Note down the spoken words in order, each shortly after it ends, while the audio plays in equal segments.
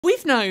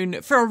We've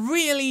known for a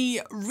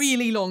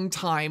really long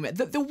time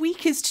that the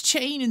weakest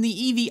chain in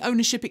the EV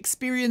ownership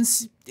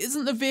experience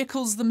isn't the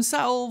vehicles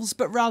themselves,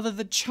 but rather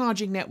the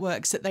charging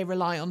networks that they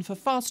rely on for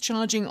fast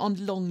charging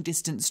on long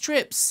distance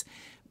trips,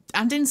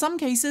 and in some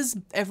cases,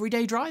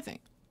 everyday driving.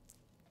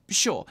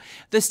 Sure,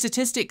 the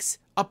statistics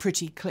are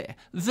pretty clear.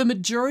 The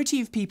majority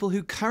of people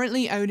who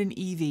currently own an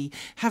EV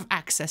have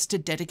access to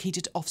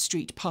dedicated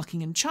off-street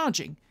parking and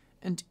charging.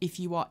 And if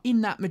you are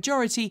in that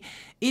majority,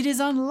 it is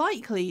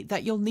unlikely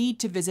that you'll need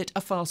to visit a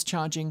fast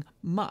charging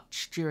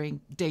much during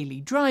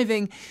daily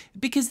driving,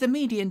 because the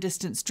median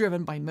distance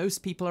driven by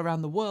most people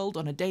around the world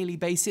on a daily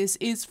basis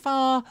is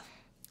far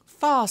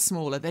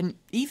smaller than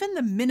even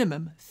the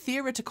minimum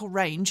theoretical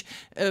range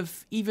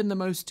of even the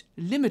most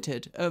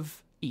limited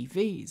of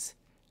EVs.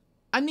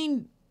 I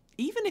mean,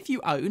 even if you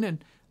own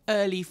an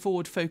early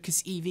Ford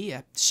Focus EV,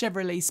 a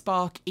Chevrolet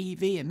Spark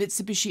EV, a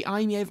Mitsubishi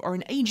i-MiEV, or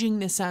an aging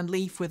Nissan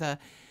Leaf with a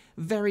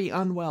very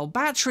unwell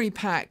battery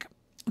pack,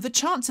 the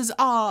chances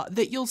are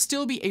that you'll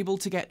still be able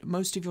to get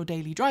most of your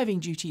daily driving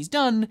duties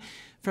done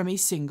from a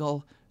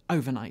single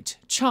overnight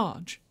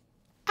charge.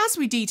 As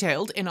we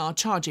detailed in our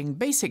Charging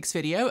Basics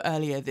video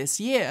earlier this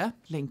year,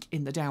 link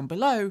in the down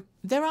below,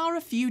 there are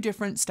a few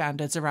different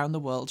standards around the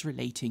world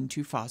relating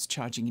to fast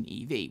charging an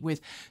EV, with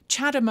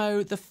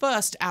CHAdeMO the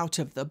first out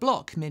of the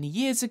block many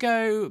years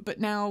ago, but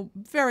now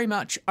very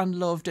much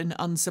unloved and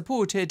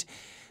unsupported,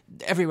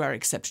 everywhere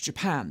except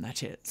Japan,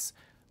 that is.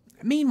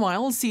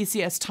 Meanwhile,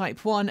 CCS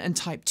Type 1 and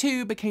Type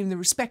 2 became the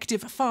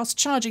respective fast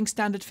charging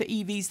standard for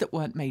EVs that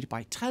weren't made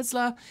by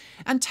Tesla,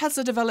 and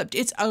Tesla developed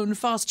its own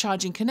fast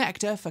charging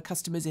connector for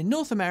customers in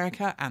North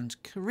America and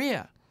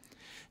Korea.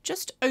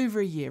 Just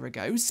over a year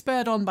ago,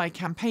 spurred on by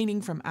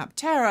campaigning from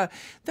Aptera,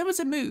 there was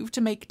a move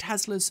to make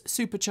Tesla's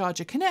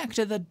Supercharger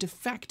connector the de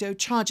facto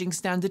charging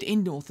standard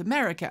in North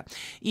America,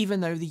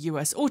 even though the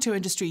US auto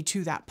industry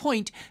to that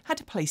point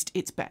had placed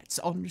its bets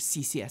on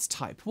CCS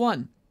Type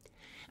 1.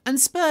 And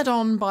spurred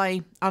on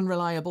by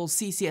unreliable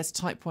CCS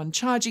Type 1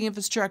 charging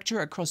infrastructure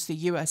across the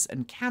US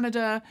and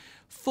Canada,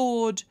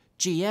 Ford,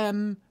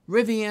 GM,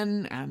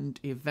 Rivian, and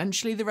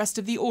eventually the rest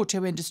of the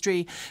auto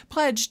industry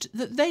pledged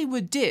that they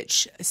would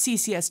ditch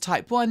CCS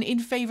Type 1 in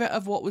favour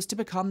of what was to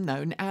become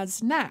known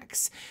as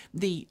NACS,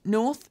 the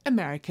North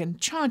American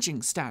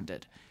Charging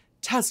Standard.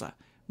 Tesla,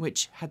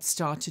 which had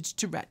started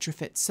to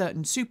retrofit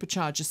certain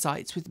supercharger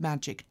sites with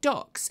magic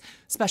docks,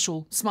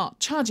 special smart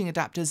charging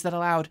adapters that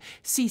allowed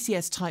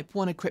CCS Type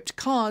 1 equipped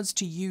cars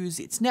to use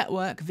its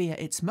network via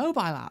its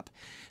mobile app,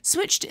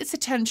 switched its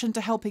attention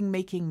to helping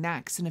making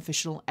NACS an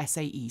official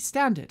SAE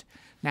standard,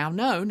 now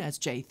known as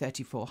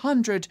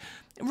J3400,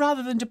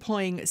 rather than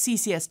deploying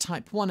CCS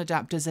Type 1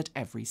 adapters at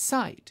every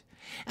site.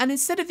 And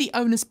instead of the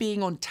onus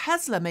being on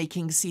Tesla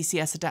making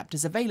CCS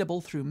adapters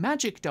available through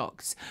Magic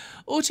Docks,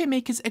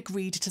 automakers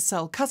agreed to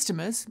sell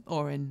customers,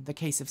 or in the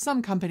case of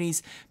some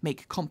companies,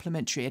 make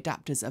complementary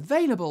adapters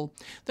available,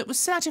 that were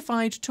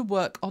certified to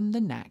work on the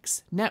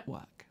NACS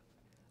network.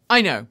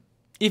 I know,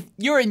 if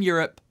you're in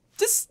Europe,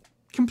 this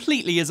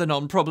completely is a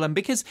non-problem,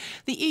 because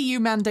the EU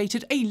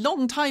mandated a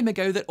long time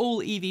ago that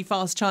all EV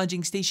fast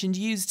charging stations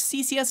used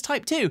CCS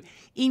Type 2,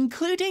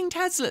 including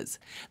Tesla's.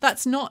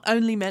 That's not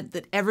only meant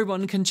that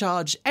everyone can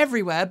charge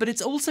everywhere, but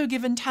it's also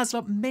given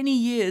Tesla many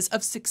years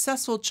of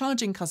successful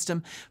charging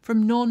custom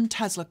from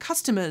non-Tesla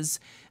customers,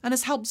 and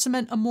has helped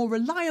cement a more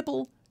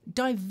reliable,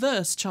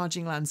 diverse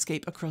charging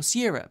landscape across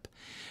Europe.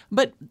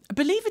 But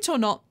believe it or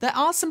not, there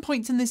are some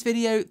points in this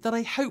video that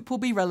I hope will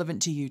be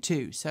relevant to you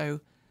too, so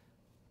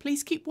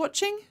please keep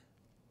watching.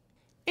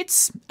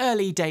 It's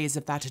early days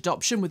of that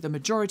adoption, with the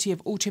majority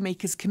of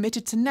automakers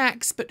committed to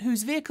NACS, but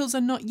whose vehicles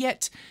are not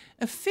yet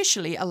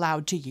officially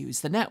allowed to use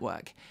the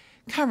network.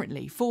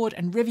 Currently, Ford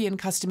and Rivian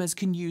customers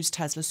can use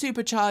Tesla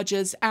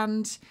Superchargers,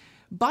 and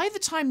by the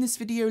time this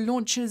video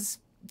launches,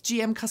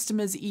 GM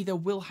customers either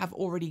will have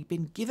already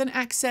been given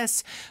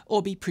access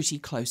or be pretty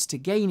close to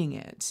gaining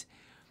it.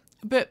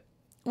 But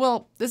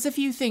well, there's a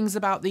few things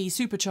about the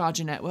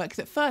Supercharger network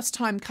that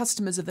first-time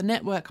customers of the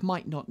network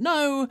might not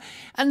know,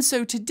 and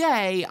so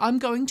today I'm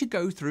going to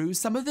go through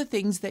some of the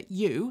things that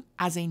you,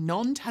 as a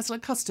non-Tesla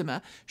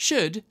customer,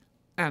 should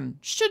and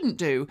shouldn't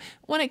do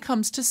when it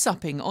comes to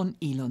supping on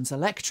Elon's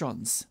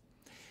electrons.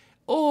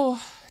 Or,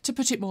 to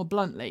put it more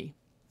bluntly,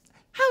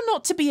 how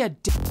not to be a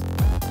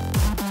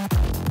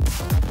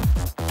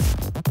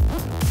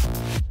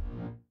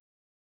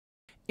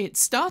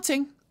It's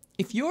starting.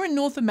 If you're in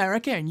North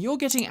America and you're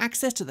getting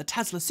access to the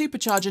Tesla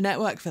Supercharger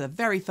network for the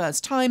very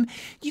first time,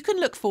 you can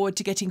look forward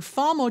to getting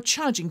far more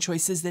charging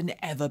choices than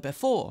ever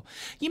before.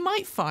 You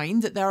might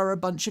find that there are a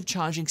bunch of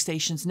charging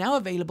stations now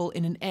available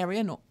in an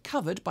area not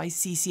covered by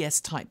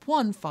CCS Type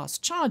 1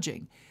 fast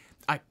charging.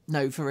 I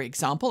know, for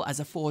example, as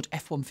a Ford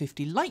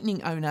F-150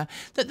 Lightning owner,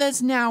 that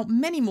there's now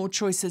many more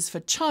choices for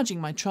charging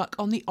my truck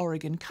on the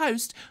Oregon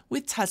coast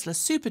with Tesla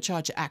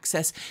Supercharger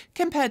access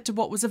compared to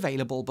what was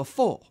available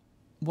before.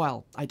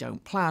 Well, I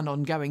don't plan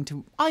on going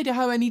to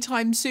Idaho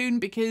anytime soon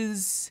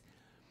because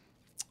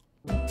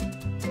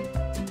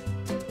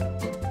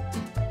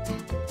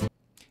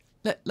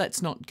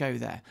Let's not go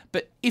there.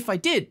 But if I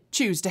did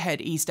choose to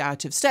head east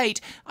out of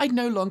state, I'd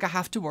no longer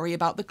have to worry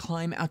about the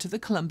climb out of the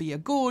Columbia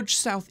Gorge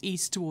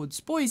southeast towards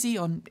Boise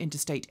on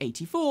Interstate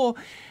 84,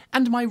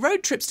 and my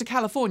road trips to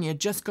California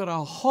just got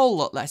a whole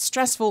lot less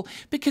stressful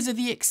because of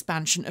the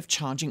expansion of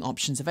charging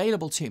options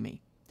available to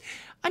me.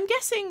 I'm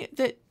guessing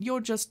that you're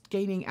just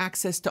gaining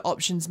access to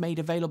options made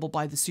available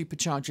by the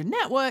Supercharger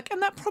network,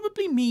 and that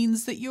probably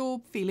means that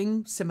you're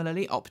feeling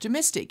similarly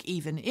optimistic,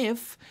 even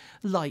if,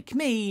 like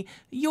me,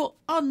 you're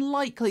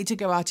unlikely to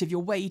go out of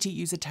your way to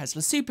use a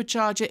Tesla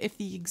Supercharger if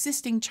the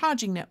existing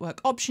charging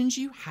network options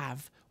you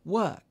have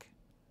work.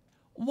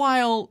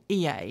 While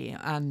EA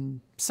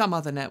and some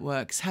other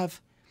networks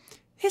have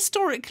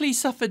historically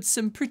suffered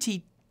some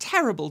pretty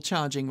terrible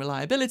charging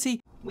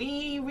reliability,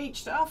 we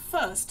reached our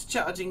first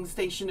charging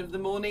station of the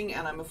morning,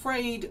 and I'm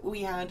afraid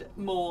we had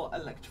more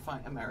Electrify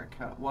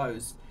America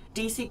woes.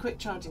 DC quick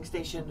charging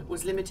station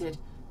was limited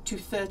to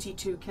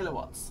 32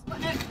 kilowatts.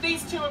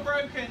 These two are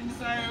broken,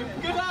 so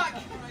good luck!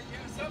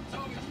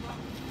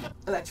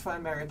 Electrify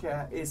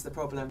America is the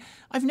problem.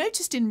 I've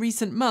noticed in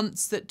recent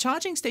months that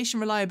charging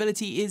station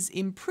reliability is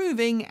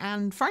improving,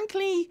 and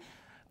frankly,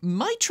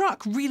 my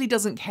truck really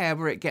doesn't care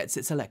where it gets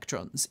its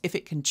electrons. If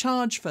it can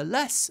charge for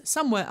less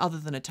somewhere other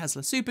than a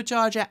Tesla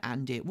Supercharger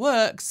and it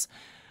works,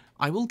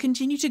 I will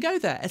continue to go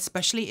there,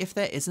 especially if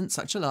there isn't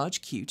such a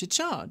large queue to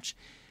charge.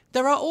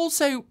 There are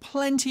also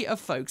plenty of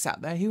folks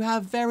out there who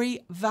have very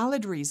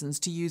valid reasons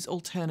to use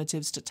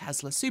alternatives to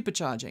Tesla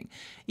supercharging,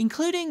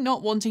 including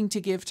not wanting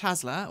to give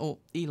Tesla or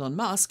Elon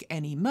Musk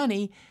any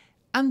money,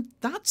 and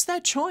that's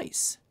their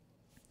choice.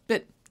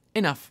 But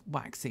enough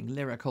waxing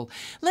lyrical.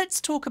 Let's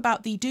talk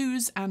about the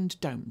do's and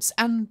don'ts.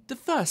 And the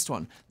first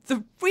one,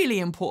 the really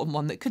important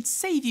one that could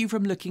save you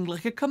from looking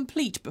like a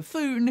complete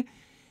buffoon,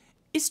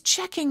 is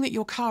checking that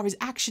your car is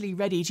actually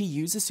ready to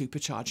use a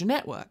supercharger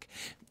network.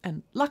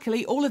 And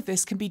luckily, all of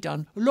this can be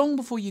done long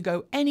before you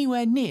go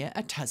anywhere near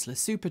a Tesla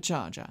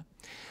supercharger.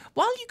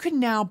 While you can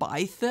now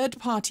buy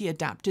third-party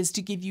adapters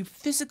to give you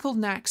physical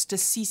NACS to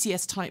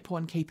CCS Type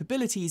 1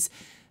 capabilities,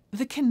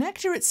 the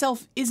connector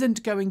itself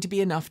isn't going to be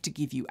enough to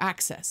give you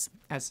access.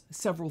 As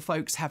several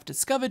folks have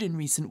discovered in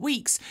recent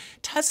weeks,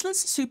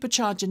 Tesla's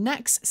Supercharger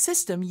NACS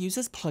system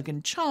uses plug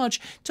and charge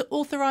to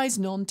authorize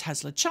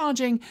non-Tesla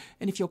charging,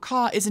 and if your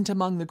car isn't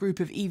among the group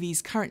of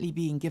EVs currently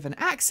being given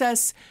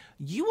access,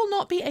 you will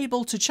not be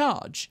able to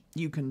charge.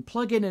 You can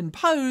plug in and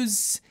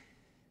pose,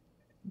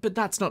 but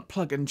that's not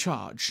plug and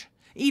charge.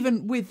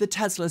 Even with the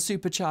Tesla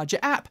Supercharger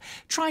app,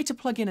 try to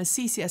plug in a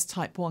CCS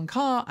Type 1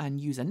 car and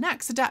use a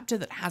NACS adapter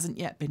that hasn't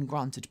yet been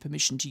granted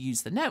permission to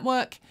use the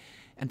network,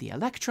 and the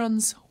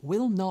electrons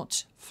will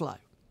not flow.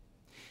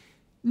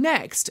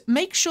 Next,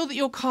 make sure that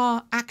your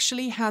car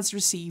actually has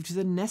received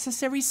the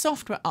necessary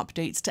software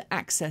updates to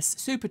access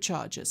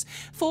superchargers.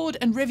 Ford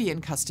and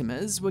Rivian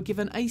customers were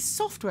given a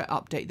software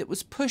update that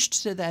was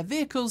pushed to their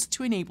vehicles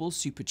to enable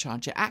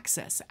supercharger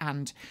access,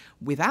 and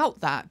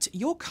without that,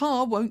 your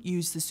car won't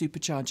use the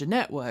supercharger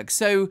network,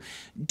 so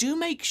do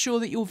make sure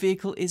that your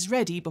vehicle is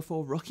ready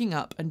before rocking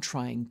up and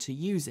trying to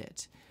use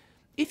it.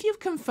 If you've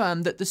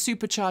confirmed that the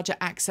Supercharger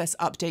Access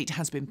update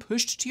has been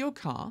pushed to your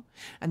car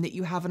and that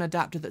you have an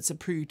adapter that's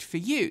approved for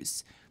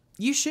use,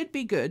 you should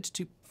be good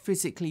to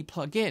physically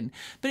plug in,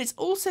 but it's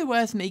also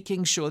worth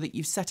making sure that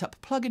you've set up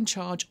plug and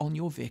charge on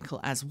your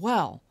vehicle as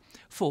well.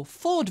 For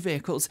Ford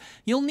vehicles,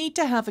 you'll need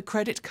to have a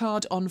credit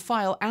card on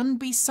file and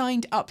be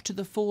signed up to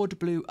the Ford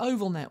Blue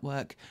Oval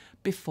network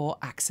before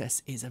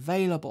access is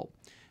available.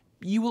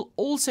 You will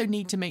also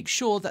need to make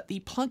sure that the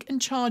plug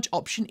and charge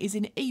option is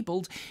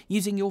enabled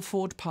using your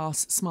Ford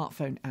Pass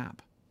smartphone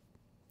app.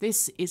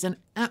 This is an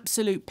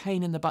absolute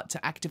pain in the butt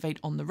to activate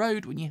on the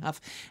road when you have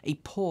a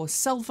poor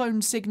cell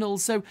phone signal,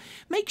 so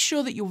make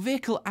sure that your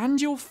vehicle and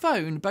your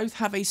phone both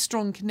have a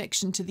strong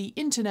connection to the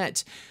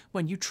internet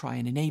when you try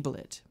and enable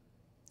it.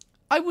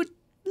 I would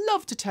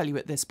love to tell you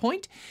at this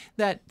point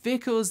that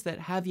vehicles that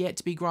have yet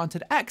to be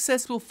granted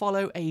access will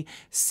follow a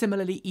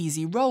similarly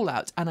easy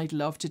rollout, and I'd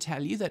love to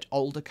tell you that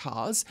older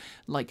cars,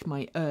 like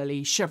my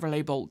early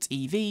Chevrolet Bolt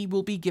EV,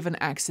 will be given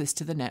access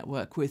to the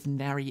network with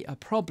nary a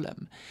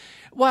problem.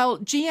 While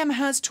GM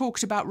has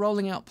talked about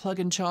rolling out plug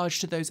and charge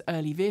to those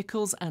early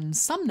vehicles, and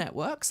some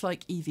networks,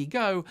 like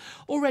EVgo,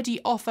 already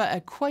offer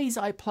a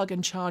quasi-plug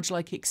and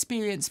charge-like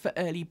experience for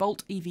early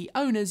Bolt EV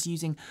owners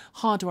using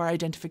hardware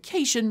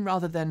identification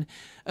rather than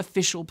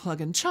official plug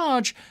and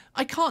charge,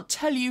 I can't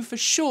tell you for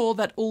sure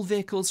that all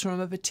vehicles from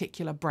a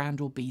particular brand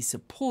will be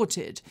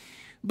supported.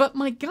 But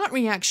my gut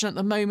reaction at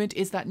the moment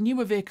is that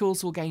newer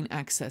vehicles will gain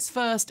access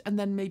first, and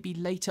then maybe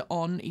later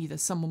on either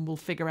someone will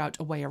figure out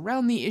a way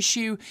around the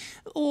issue,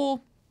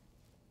 or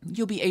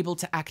you'll be able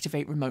to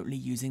activate remotely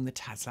using the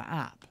Tesla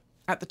app.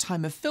 At the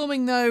time of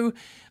filming though,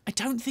 I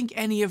don't think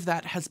any of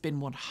that has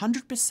been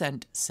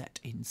 100% set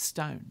in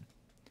stone.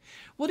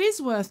 What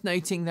is worth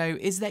noting, though,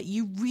 is that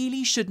you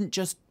really shouldn't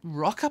just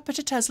rock up at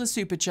a Tesla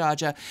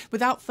Supercharger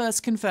without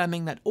first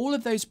confirming that all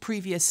of those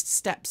previous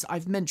steps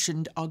I've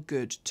mentioned are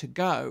good to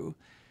go.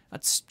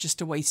 That's just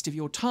a waste of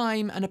your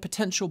time and a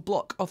potential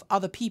block of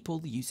other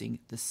people using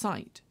the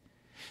site.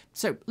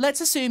 So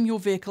let's assume your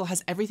vehicle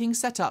has everything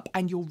set up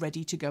and you're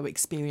ready to go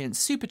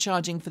experience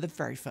supercharging for the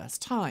very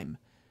first time.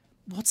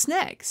 What's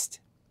next?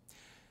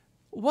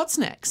 What's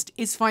next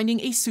is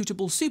finding a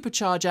suitable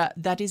supercharger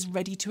that is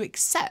ready to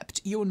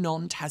accept your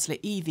non-Tesla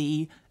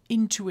EV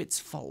into its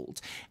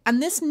fold.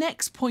 And this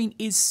next point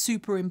is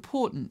super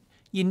important.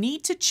 You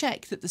need to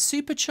check that the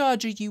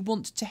supercharger you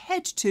want to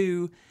head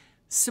to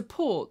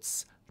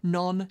supports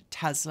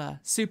non-Tesla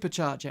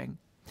supercharging.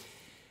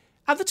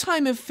 At the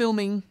time of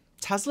filming,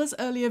 Tesla's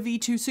earlier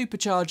V2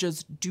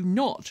 superchargers do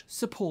not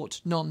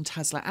support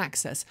non-Tesla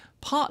access,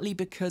 partly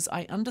because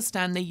I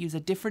understand they use a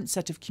different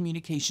set of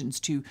communications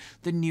to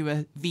the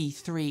newer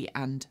V3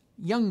 and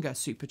younger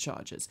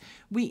superchargers.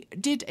 We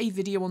did a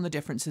video on the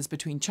differences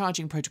between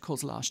charging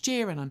protocols last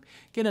year, and I'm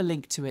going to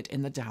link to it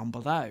in the down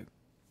below.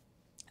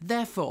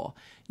 Therefore,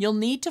 you'll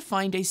need to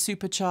find a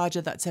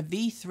supercharger that's a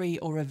V3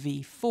 or a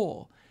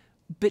V4.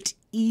 But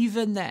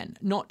even then,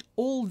 not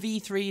all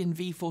V3 and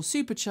V4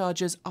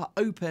 superchargers are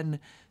open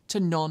to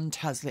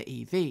non-Tesla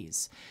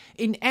EVs.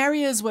 In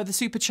areas where the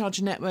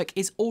supercharger network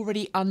is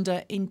already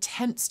under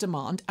intense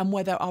demand and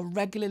where there are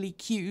regularly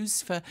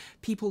queues for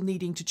people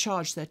needing to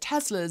charge their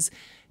Teslas,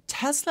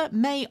 Tesla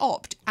may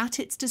opt at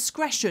its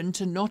discretion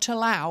to not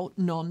allow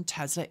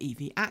non-Tesla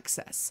EV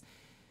access.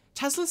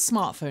 Tesla's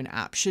smartphone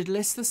app should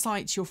list the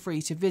sites you're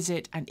free to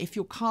visit, and if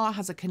your car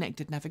has a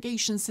connected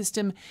navigation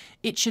system,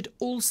 it should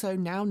also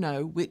now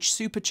know which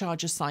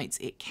supercharger sites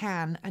it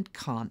can and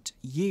can't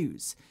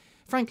use.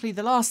 Frankly,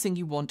 the last thing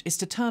you want is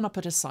to turn up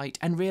at a site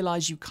and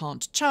realise you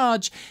can't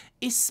charge,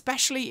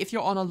 especially if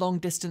you're on a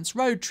long-distance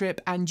road trip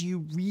and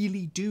you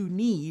really do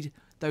need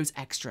those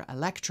extra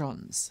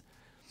electrons.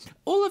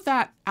 All of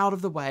that out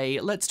of the way,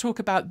 let's talk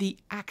about the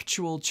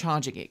actual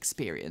charging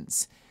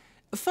experience.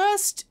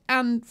 First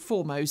and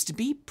foremost,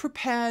 be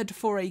prepared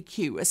for a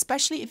queue,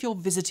 especially if you're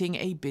visiting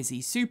a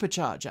busy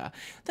supercharger.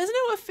 There's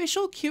no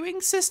official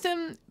queuing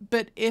system,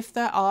 but if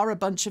there are a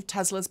bunch of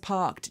Teslas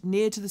parked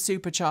near to the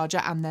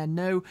supercharger and there are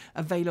no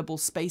available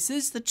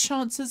spaces, the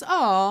chances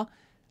are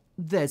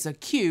there's a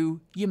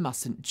queue you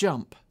mustn't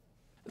jump.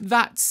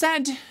 That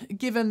said,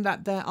 given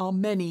that there are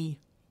many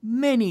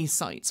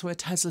sites where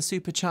Tesla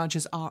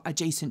superchargers are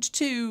adjacent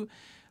to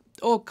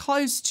or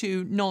close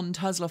to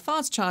non-Tesla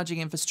fast charging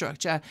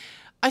infrastructure,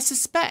 I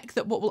suspect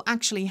that what will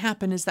actually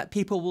happen is that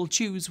people will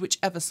choose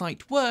whichever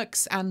site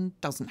works and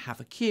doesn't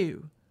have a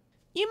queue.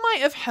 You might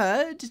have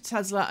heard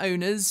Tesla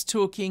owners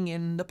talking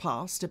in the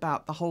past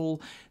about the whole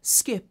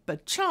skip a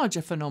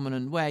charger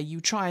phenomenon, where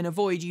you try and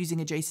avoid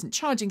using adjacent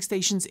charging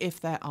stations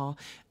if there are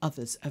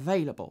others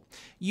available.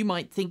 You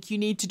might think you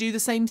need to do the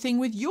same thing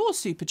with your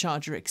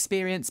supercharger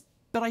experience,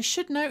 but I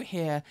should note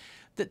here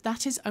that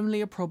that is only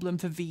a problem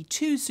for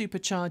V2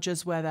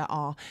 superchargers where there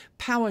are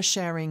power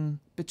sharing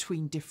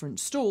between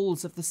different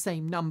stalls of the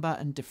same number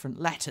and different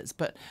letters.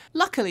 But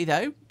luckily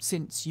though,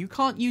 since you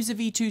can't use a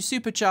V2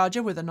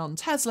 supercharger with a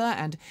non-Tesla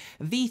and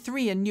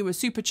V3 and newer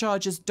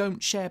superchargers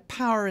don't share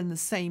power in the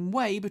same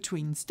way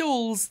between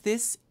stalls,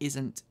 this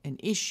isn't an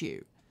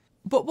issue.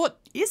 But what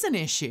is an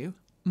issue,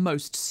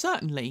 most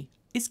certainly,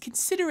 is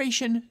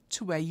consideration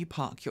to where you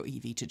park your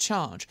EV to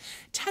charge.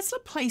 Tesla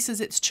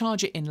places its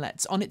charger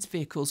inlets on its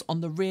vehicles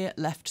on the rear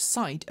left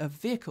side of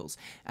vehicles,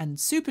 and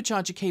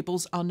supercharger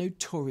cables are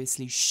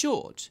notoriously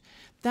short.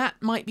 That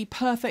might be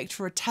perfect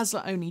for a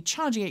Tesla-only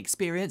charging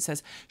experience,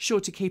 as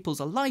shorter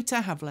cables are lighter,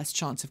 have less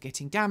chance of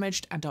getting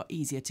damaged, and are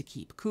easier to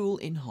keep cool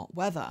in hot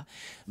weather.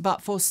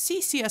 But for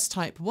CCS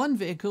Type 1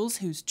 vehicles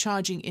whose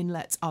charging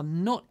inlets are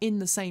not in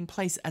the same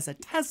place as a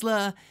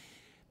Tesla,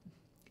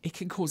 it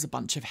can cause a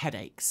bunch of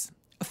headaches.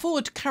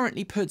 Ford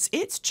currently puts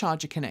its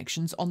charger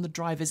connections on the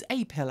driver's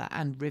A-pillar,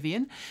 and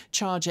Rivian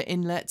charger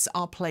inlets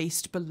are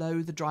placed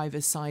below the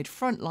driver's side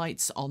front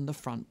lights on the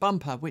front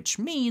bumper, which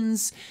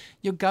means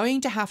you're going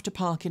to have to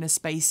park in a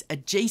space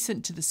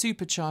adjacent to the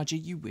supercharger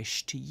you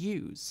wish to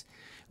use.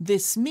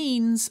 This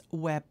means,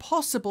 where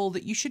possible,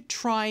 that you should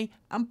try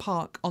and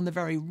park on the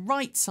very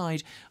right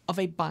side of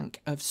a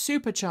bank of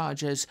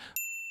superchargers,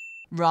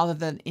 rather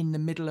than in the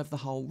middle of the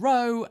whole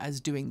row,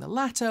 as doing the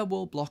latter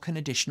will block an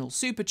additional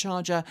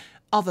supercharger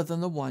other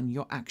than the one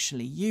you're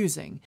actually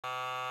using.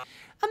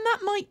 And that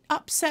might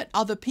upset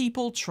other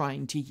people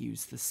trying to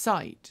use the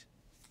site.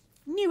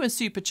 Newer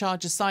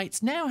supercharger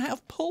sites now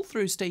have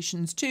pull-through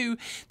stations too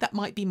that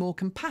might be more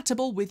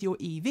compatible with your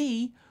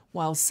EV,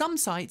 while some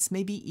sites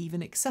may be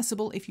even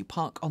accessible if you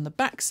park on the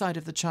back side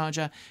of the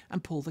charger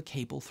and pull the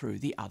cable through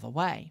the other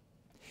way.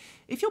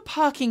 If you're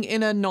parking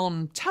in a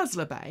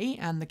non-Tesla bay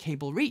and the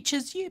cable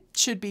reaches, you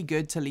should be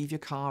good to leave your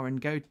car and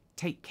go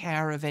take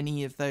care of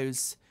any of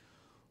those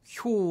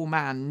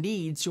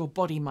needs your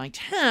body might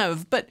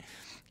have. But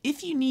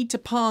if you need to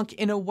park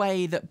in a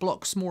way that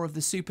blocks more of the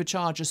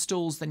supercharger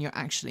stalls than you're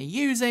actually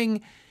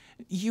using,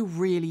 you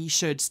really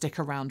should stick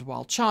around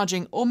while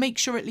charging, or make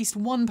sure at least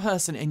one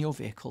person in your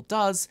vehicle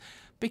does,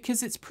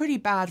 because it's pretty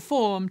bad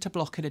form to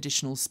block an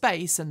additional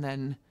space and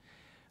then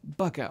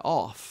bugger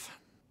off.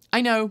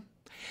 I know.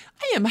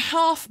 I am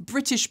half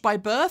British by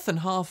birth and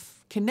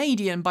half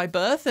Canadian by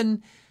birth,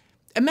 and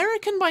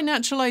American by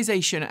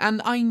naturalization,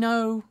 and I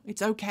know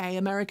it's okay,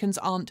 Americans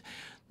aren't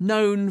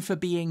known for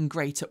being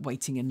great at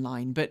waiting in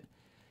line, but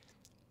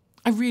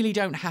I really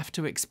don't have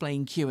to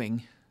explain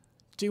queuing,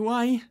 do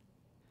I?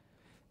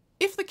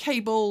 If the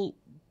cable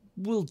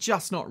will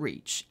just not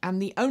reach,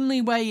 and the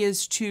only way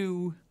is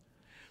to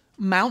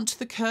mount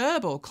the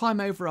curb or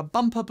climb over a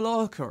bumper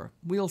block or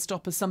wheel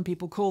stop as some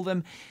people call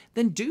them,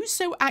 then do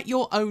so at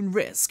your own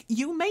risk.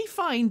 You may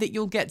find that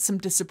you'll get some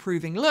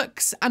disapproving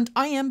looks, and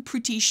I am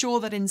pretty sure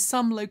that in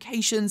some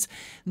locations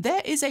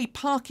there is a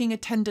parking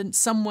attendant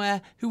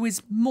somewhere who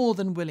is more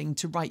than willing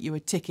to write you a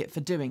ticket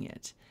for doing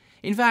it.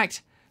 In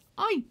fact,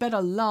 I'd bet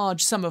a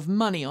large sum of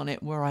money on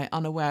it were I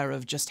unaware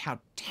of just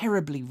how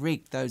terribly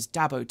rigged those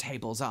Dabo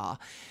tables are.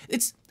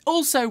 It's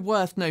also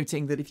worth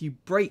noting that if you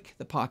break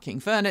the parking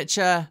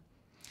furniture,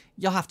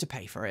 you'll have to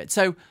pay for it.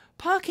 So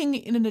parking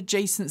in an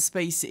adjacent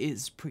space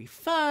is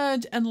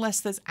preferred unless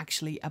there's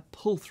actually a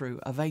pull-through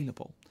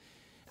available.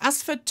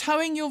 As for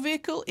towing your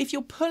vehicle, if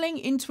you're pulling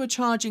into a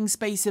charging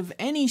space of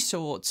any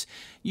sort,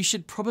 you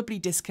should probably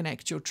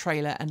disconnect your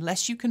trailer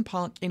unless you can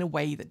park in a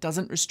way that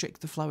doesn't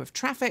restrict the flow of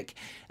traffic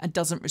and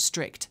doesn't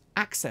restrict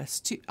access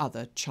to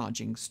other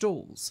charging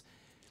stalls.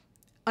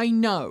 I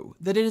know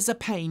that it is a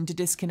pain to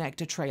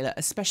disconnect a trailer,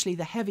 especially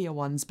the heavier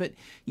ones, but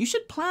you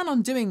should plan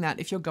on doing that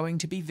if you're going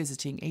to be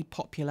visiting a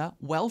popular,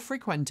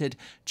 well-frequented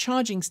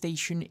charging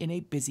station in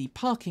a busy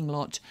parking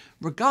lot,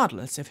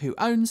 regardless of who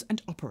owns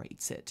and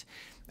operates it.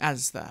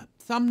 As the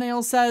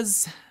thumbnail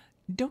says,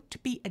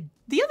 don't be a...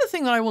 The other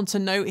thing that I want to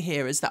note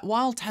here is that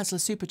while Tesla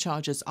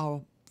Superchargers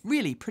are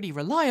really pretty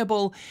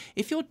reliable,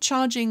 if your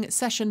charging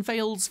session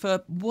fails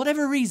for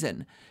whatever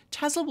reason,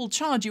 Tesla will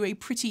charge you a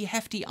pretty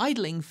hefty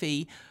idling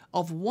fee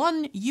of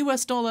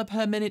 $1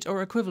 per minute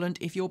or equivalent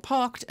if you're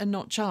parked and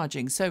not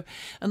charging. So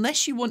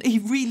unless you want a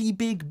really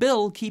big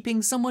bill,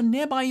 keeping someone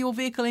nearby your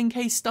vehicle in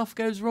case stuff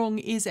goes wrong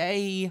is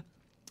a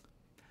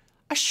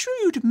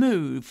shrewd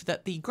move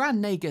that the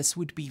Grand Nagus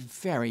would be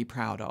very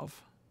proud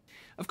of.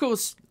 Of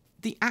course,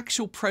 the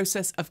actual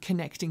process of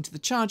connecting to the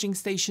charging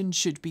station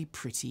should be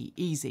pretty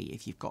easy.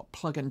 If you've got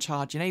plug and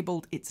charge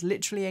enabled, it's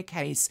literally a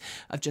case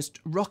of just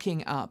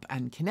rocking up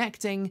and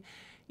connecting.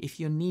 If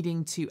you're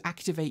needing to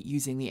activate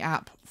using the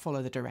app,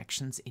 follow the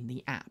directions in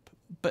the app.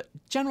 But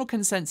general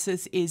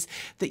consensus is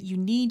that you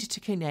need to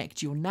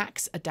connect your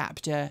NACS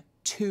adapter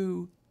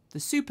to the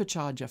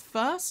supercharger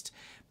first.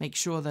 Make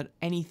sure that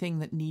anything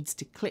that needs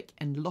to click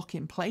and lock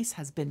in place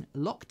has been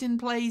locked in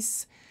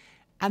place.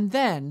 And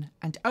then,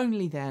 and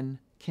only then,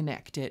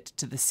 connect it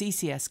to the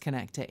CCS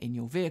connector in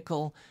your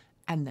vehicle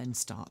and then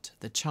start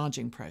the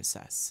charging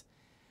process.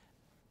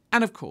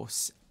 And of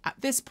course,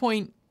 at this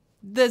point,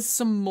 there's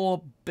some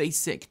more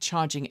basic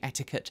charging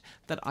etiquette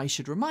that I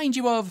should remind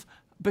you of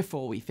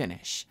before we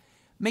finish.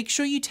 Make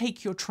sure you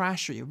take your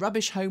trash or your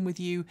rubbish home with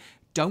you,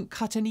 don't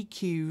cut any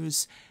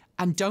queues,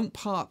 and don't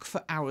park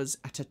for hours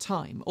at a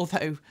time.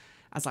 Although,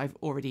 as I've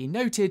already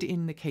noted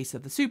in the case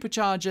of the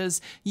Superchargers,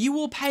 you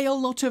will pay a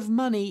lot of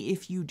money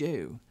if you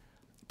do.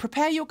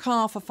 Prepare your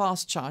car for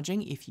fast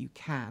charging if you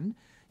can.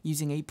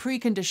 Using a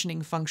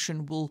preconditioning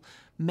function will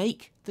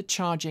make the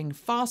charging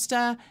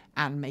faster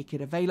and make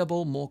it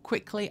available more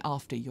quickly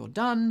after you're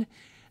done.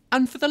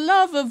 And for the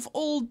love of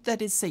all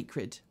that is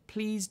sacred,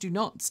 please do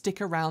not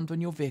stick around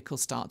when your vehicle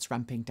starts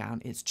ramping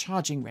down its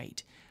charging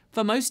rate.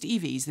 For most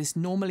EVs, this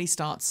normally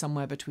starts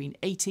somewhere between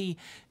 80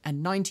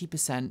 and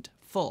 90%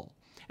 full.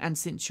 And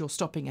since you're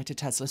stopping at a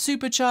Tesla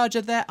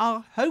Supercharger, there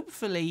are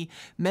hopefully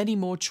many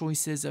more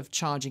choices of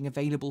charging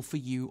available for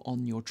you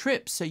on your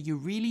trip, so you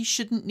really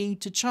shouldn't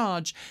need to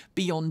charge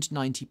beyond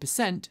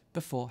 90%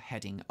 before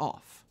heading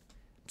off.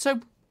 So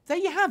there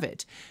you have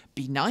it.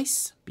 Be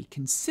nice, be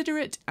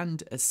considerate,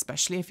 and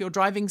especially if you're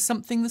driving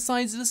something the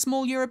size of a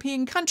small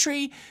European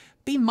country,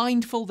 be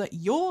mindful that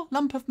your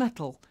lump of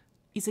metal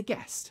is a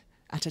guest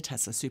at a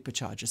Tesla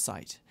Supercharger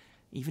site,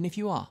 even if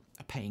you are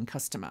a paying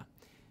customer.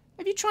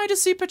 Have you tried a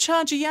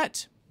supercharger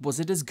yet? Was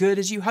it as good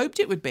as you hoped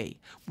it would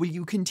be? Will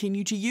you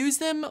continue to use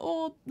them?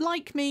 Or,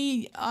 like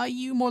me, are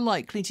you more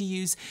likely to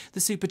use the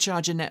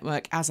Supercharger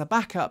network as a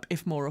backup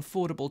if more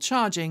affordable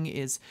charging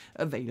is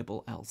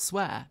available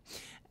elsewhere?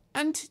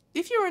 And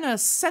if you're in a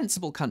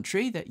sensible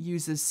country that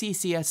uses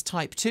CCS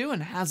Type 2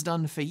 and has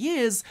done for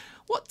years,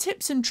 what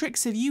tips and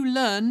tricks have you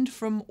learned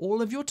from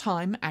all of your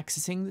time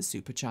accessing the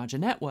Supercharger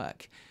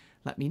network?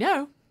 Let me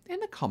know in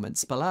the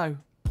comments below.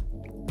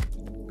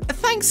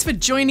 Thanks for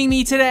joining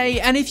me today,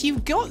 and if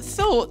you've got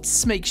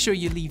thoughts, make sure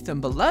you leave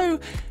them below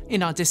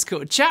in our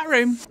Discord chat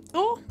room,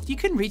 or you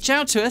can reach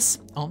out to us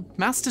on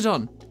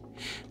Mastodon.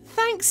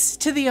 Thanks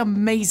to the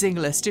amazing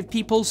list of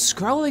people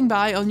scrolling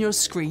by on your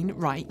screen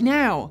right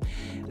now.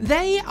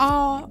 They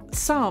are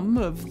some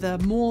of the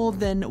more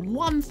than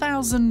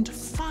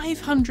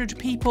 1,500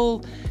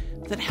 people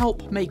that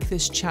help make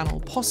this channel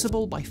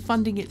possible by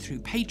funding it through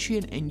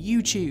Patreon and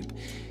YouTube,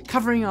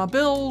 covering our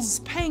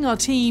bills, paying our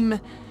team,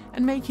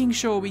 and making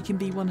sure we can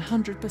be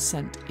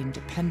 100%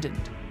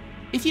 independent.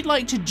 If you'd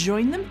like to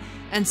join them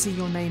and see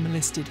your name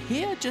listed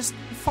here, just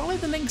follow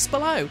the links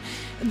below.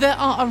 There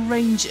are a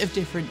range of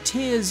different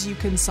tiers you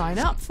can sign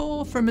up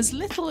for, from as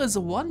little as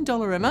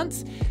 $1 a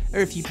month, or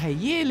if you pay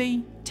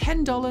yearly,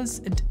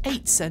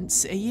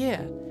 $10.08 a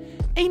year.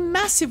 A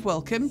massive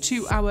welcome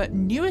to our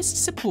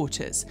newest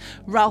supporters,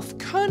 Ralph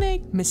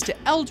Koenig, Mr.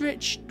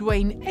 Eldritch,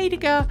 Dwayne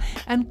Adiger,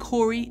 and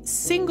Corey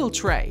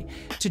Singletray.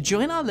 To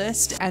join our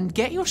list and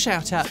get your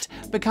shout out,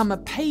 become a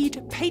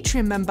paid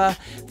Patreon member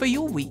for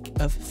your week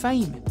of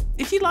fame.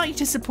 If you'd like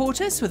to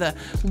support us with a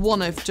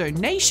one-off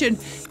donation,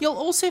 you'll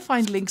also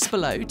find links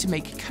below to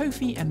make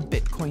Ko-fi and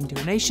Bitcoin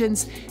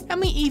donations, and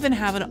we even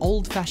have an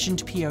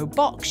old-fashioned PO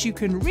box you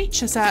can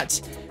reach us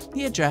at.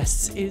 The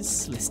address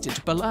is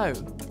listed below.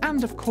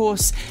 And of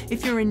course,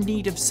 if you're in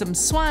need of some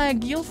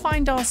swag, you'll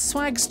find our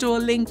swag store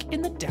link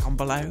in the down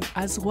below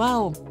as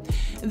well.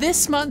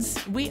 This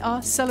month, we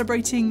are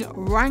celebrating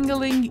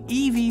Wrangling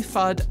EV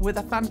FUD with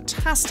a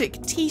fantastic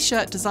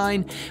t-shirt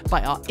design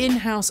by our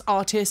in-house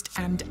artist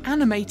and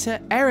animator,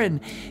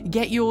 Erin.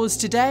 Get yours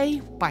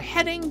today by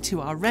heading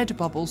to our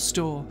Redbubble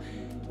store.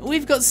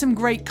 We've got some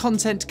great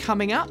content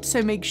coming up,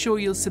 so make sure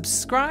you're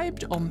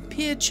subscribed on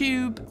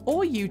PeerTube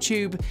or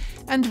YouTube,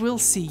 and we'll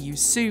see you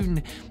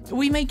soon.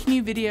 We make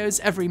new videos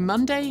every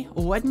Monday,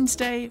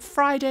 Wednesday,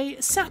 Friday,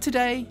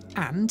 Saturday,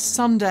 and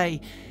Sunday.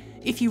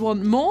 If you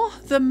want more,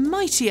 the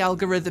mighty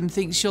algorithm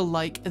thinks you'll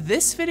like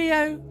this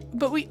video,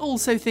 but we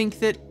also think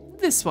that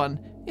this one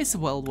is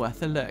well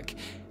worth a look.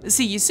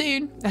 See you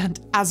soon, and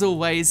as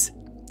always,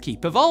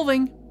 keep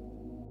evolving.